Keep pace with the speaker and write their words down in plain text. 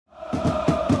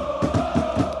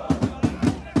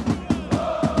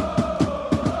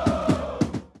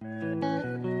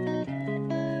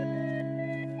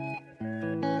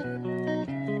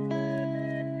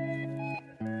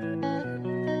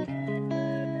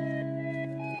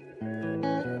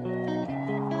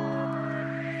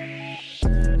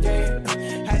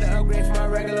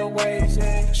regular ways.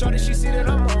 Shorty, she see that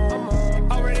I'm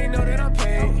on. Already know that I'm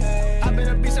paid. I've been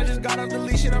a beast, I just got off the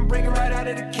leash and I'm breaking right out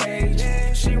of the cage.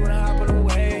 She wanna hop on the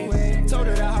wave. Told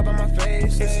her to hop on my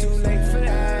face. It's too late for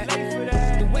that.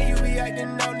 The way you be acting,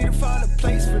 I don't need to find a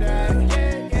place for that.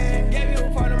 Gave you a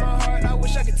part of my heart, I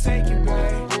wish I could take it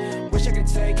back. Wish I could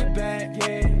take it back,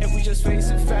 yeah. If we just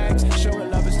facing facts, showing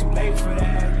love is too late for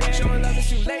that. Showing love is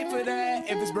too late for that.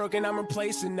 If it's broken, I'm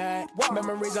replacing that.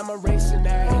 Memories, I'm erasing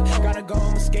that. Gotta go,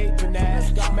 I'm escaping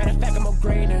that. Matter of fact, I'm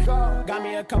upgrading. Got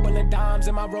me a couple of dimes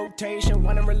in my rotation.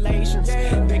 One in relations,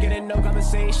 bigger than no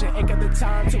conversation. Ain't got the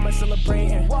time, too much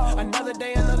celebrating. Another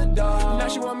day, another dog. Now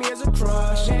she want me as a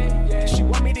crush. She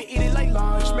want me to eat it like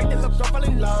lunch. Make the look go fall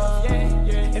in love.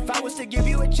 If I was to give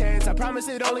you a chance, I promise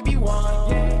it'd only be one.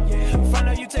 Find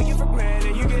out you take it for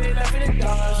granted. You get it left in the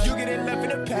dust. You get it left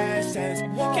in the past tense.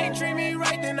 Can't treat me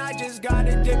right, then I just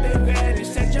gotta dip advantage.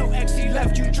 Said your ex, he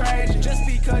left you trash. Just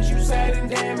because you sad and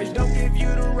damaged, don't give you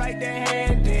the right to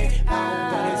hand it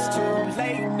out. But it's too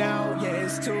late now, yeah,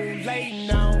 it's too late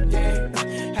now, yeah.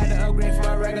 Had to upgrade from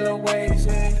my regular ways.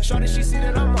 Shorty, she see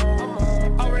that I'm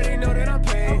on. Already know that I'm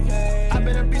paid. I've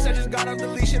been a beast, I just got off the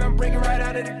leash and I'm breaking right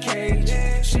out of the cage.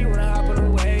 She wanna hop on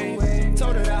the wave.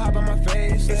 Told her to hop on my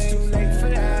face. It's too late for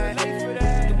that.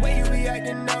 The way you be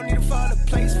acting, I don't need to find a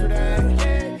place for that.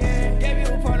 Gave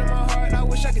you a part of my heart, I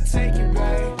wish I could take it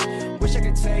back. Wish I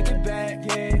could take it back,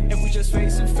 yeah. If we just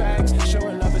facing facts,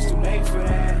 showing love is too late for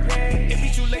that. It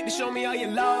be too late to show me all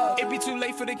your love. It be too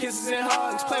late for the kisses and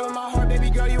hugs. Play with my heart,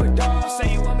 baby girl, you a dog.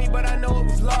 Say you want me, but I know it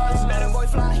was lost. Let a boy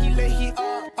fly, he lit, he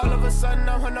up. All of a sudden,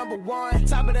 I'm her number one.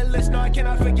 Top of the list, no, I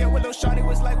cannot forget what little shawty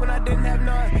was like when I didn't have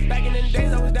none. Back in the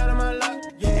days, I was down on my luck.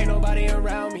 Ain't nobody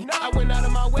around me. I went out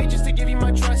of my way just to give you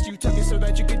my trust. You took it so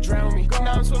that you could drown me.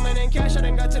 Now I'm swimming in cash, I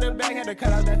done got to the bag. Had to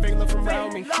cut out that fake look from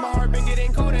around me. My heart been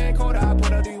getting colder and colder. I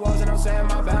put up 3 walls and I'm saying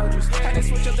my boundaries. Had to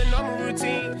switch up the normal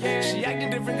routine. She acting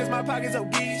different cause my pocket's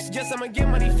obese. Yes, I'ma get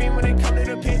money fiend when it come to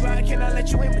the paper. I cannot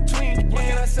let you in between. What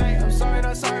can I say? I'm sorry,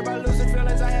 not sorry about losing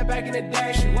feelings I had back in the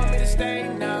day. She want me to stay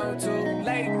now, too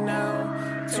late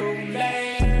now, too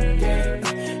late.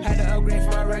 Had to upgrade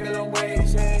from my regular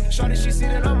ways. Shorty, she see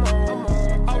that I'm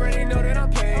on. Already know that I'm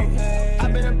paid.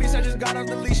 I've been a beast, I just got off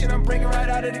the leash and I'm breaking right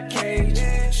out of the cage.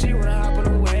 She wanna hop on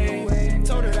the wave.